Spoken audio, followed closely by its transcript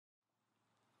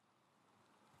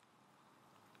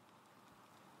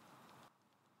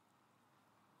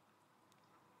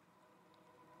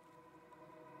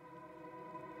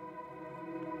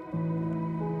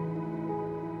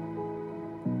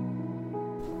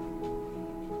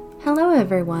Hello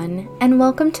everyone, and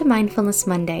welcome to Mindfulness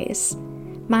Mondays.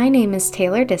 My name is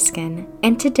Taylor Diskin,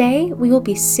 and today we will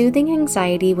be soothing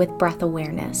anxiety with breath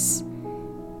awareness.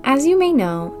 As you may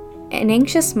know, an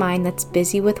anxious mind that's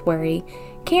busy with worry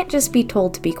can't just be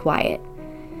told to be quiet.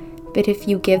 But if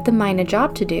you give the mind a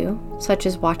job to do, such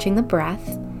as watching the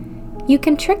breath, you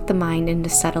can trick the mind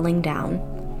into settling down.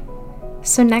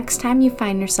 So next time you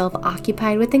find yourself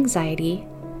occupied with anxiety,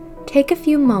 take a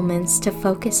few moments to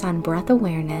focus on breath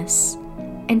awareness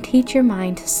and teach your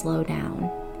mind to slow down.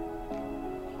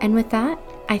 And with that,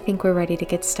 I think we're ready to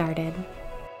get started.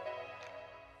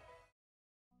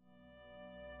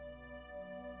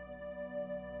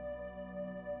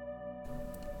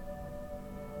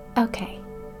 Okay,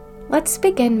 let's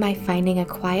begin by finding a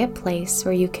quiet place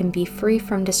where you can be free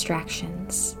from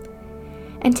distractions.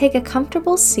 And take a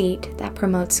comfortable seat that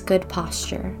promotes good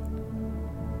posture.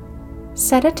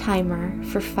 Set a timer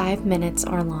for 5 minutes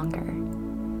or longer,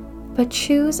 but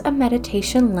choose a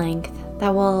meditation length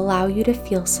that will allow you to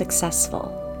feel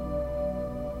successful.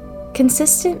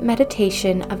 Consistent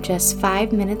meditation of just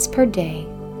 5 minutes per day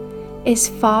is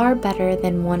far better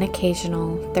than one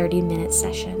occasional 30-minute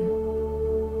session.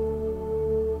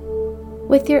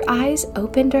 With your eyes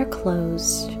opened or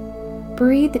closed,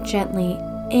 breathe gently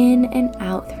in and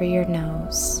out through your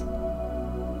nose.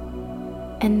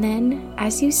 And then,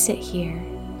 as you sit here,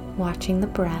 watching the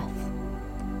breath,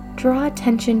 draw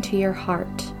attention to your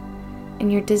heart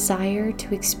and your desire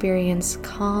to experience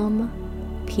calm,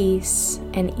 peace,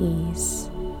 and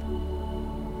ease.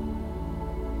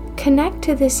 Connect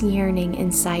to this yearning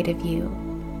inside of you,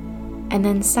 and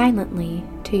then silently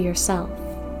to yourself.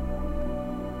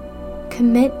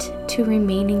 Commit to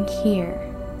remaining here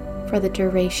for the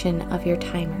duration of your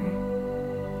timer.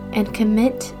 And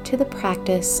commit to the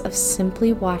practice of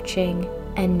simply watching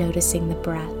and noticing the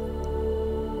breath.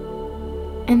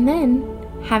 And then,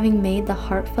 having made the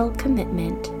heartfelt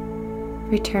commitment,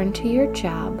 return to your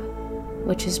job,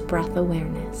 which is breath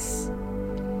awareness.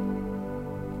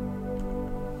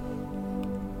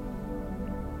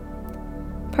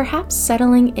 Perhaps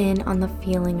settling in on the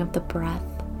feeling of the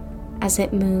breath as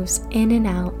it moves in and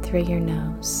out through your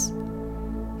nose,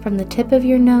 from the tip of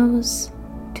your nose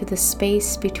to the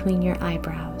space between your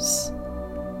eyebrows.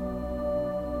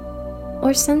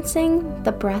 Or sensing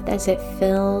the breath as it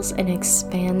fills and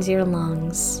expands your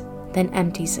lungs, then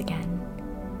empties again.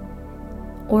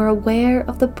 Or aware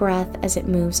of the breath as it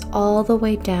moves all the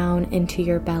way down into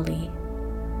your belly.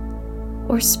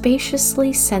 Or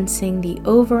spaciously sensing the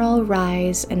overall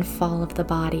rise and fall of the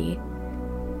body,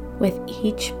 with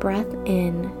each breath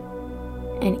in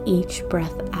and each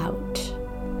breath out.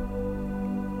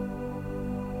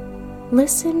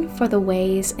 Listen for the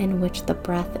ways in which the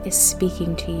breath is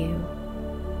speaking to you.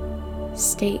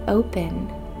 Stay open,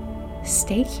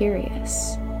 stay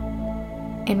curious,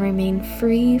 and remain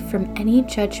free from any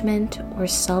judgment or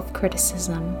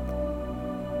self-criticism.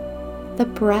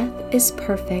 The breath is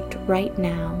perfect right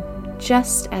now,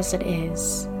 just as it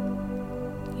is.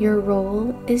 Your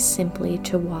role is simply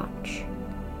to watch.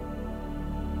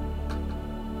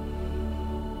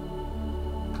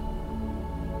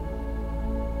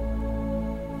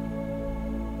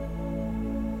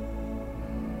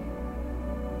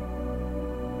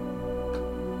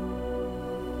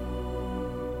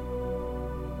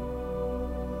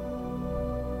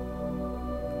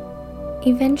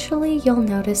 Eventually, you'll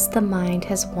notice the mind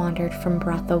has wandered from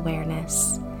breath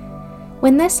awareness.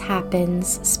 When this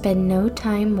happens, spend no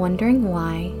time wondering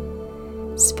why.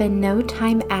 Spend no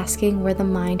time asking where the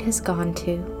mind has gone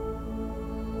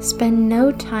to. Spend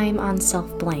no time on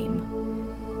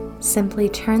self-blame. Simply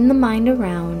turn the mind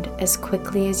around as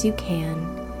quickly as you can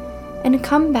and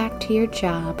come back to your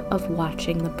job of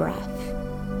watching the breath.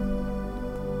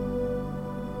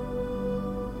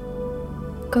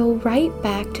 Go right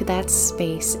back to that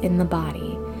space in the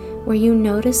body where you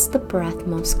notice the breath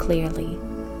most clearly,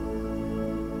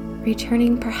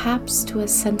 returning perhaps to a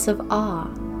sense of awe,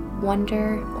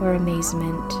 wonder, or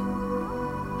amazement.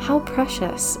 How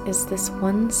precious is this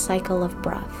one cycle of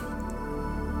breath?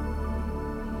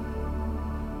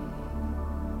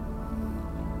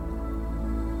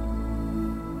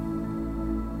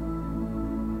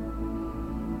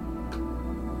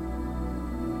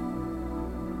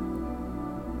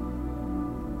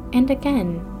 And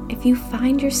again, if you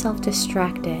find yourself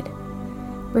distracted,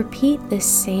 repeat this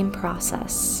same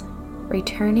process,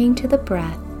 returning to the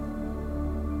breath.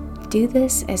 Do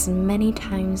this as many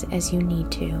times as you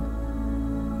need to.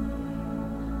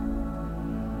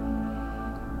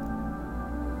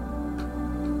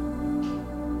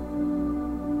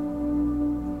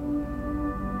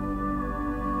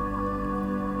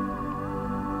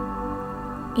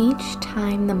 Each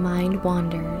time the mind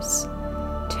wanders,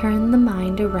 turn the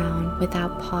mind around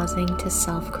without pausing to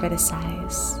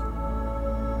self-criticize.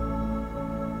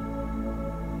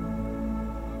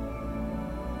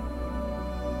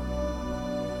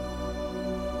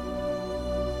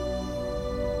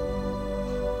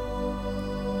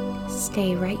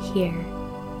 Stay right here,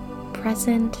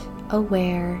 present,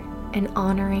 aware, and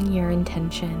honoring your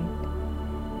intention.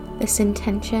 This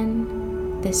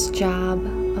intention, this job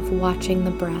of watching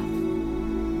the breath.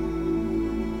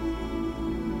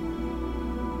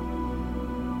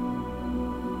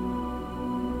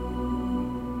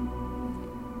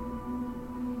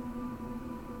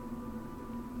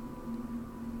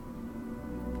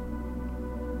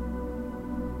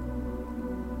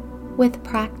 With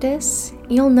practice,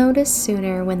 you'll notice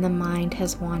sooner when the mind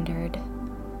has wandered.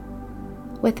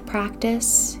 With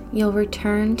practice, you'll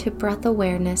return to breath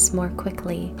awareness more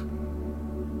quickly.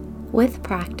 With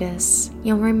practice,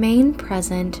 you'll remain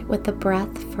present with the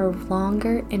breath for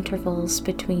longer intervals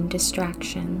between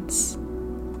distractions.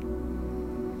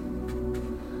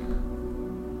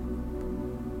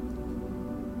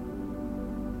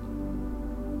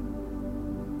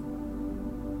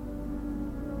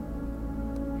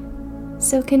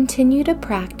 So continue to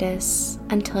practice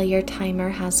until your timer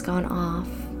has gone off.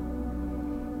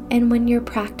 And when your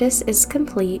practice is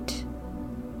complete,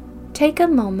 take a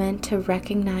moment to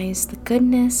recognize the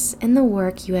goodness in the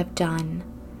work you have done.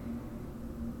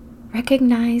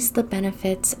 Recognize the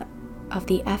benefits of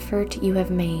the effort you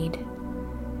have made.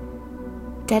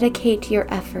 Dedicate your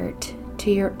effort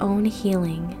to your own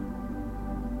healing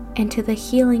and to the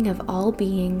healing of all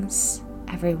beings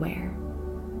everywhere.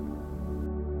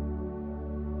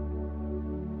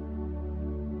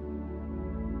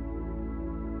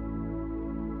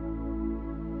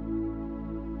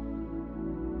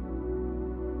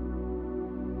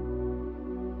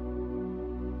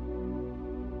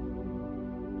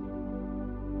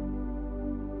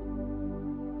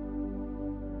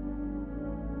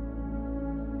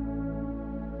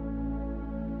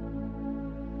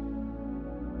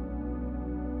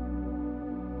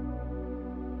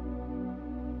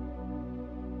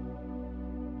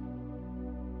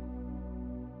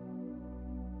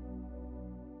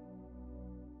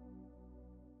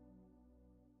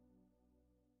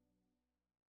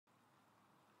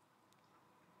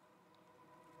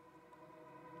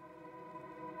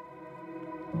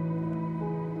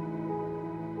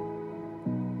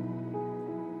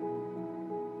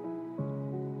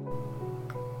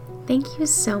 Thank you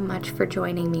so much for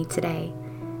joining me today.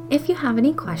 If you have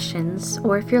any questions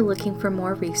or if you're looking for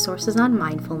more resources on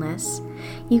mindfulness,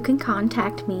 you can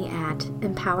contact me at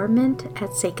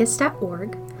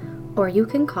empowerment@sakis.org or you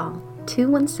can call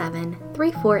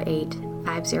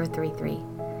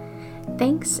 217-348-5033.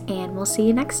 Thanks, and we'll see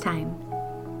you next time.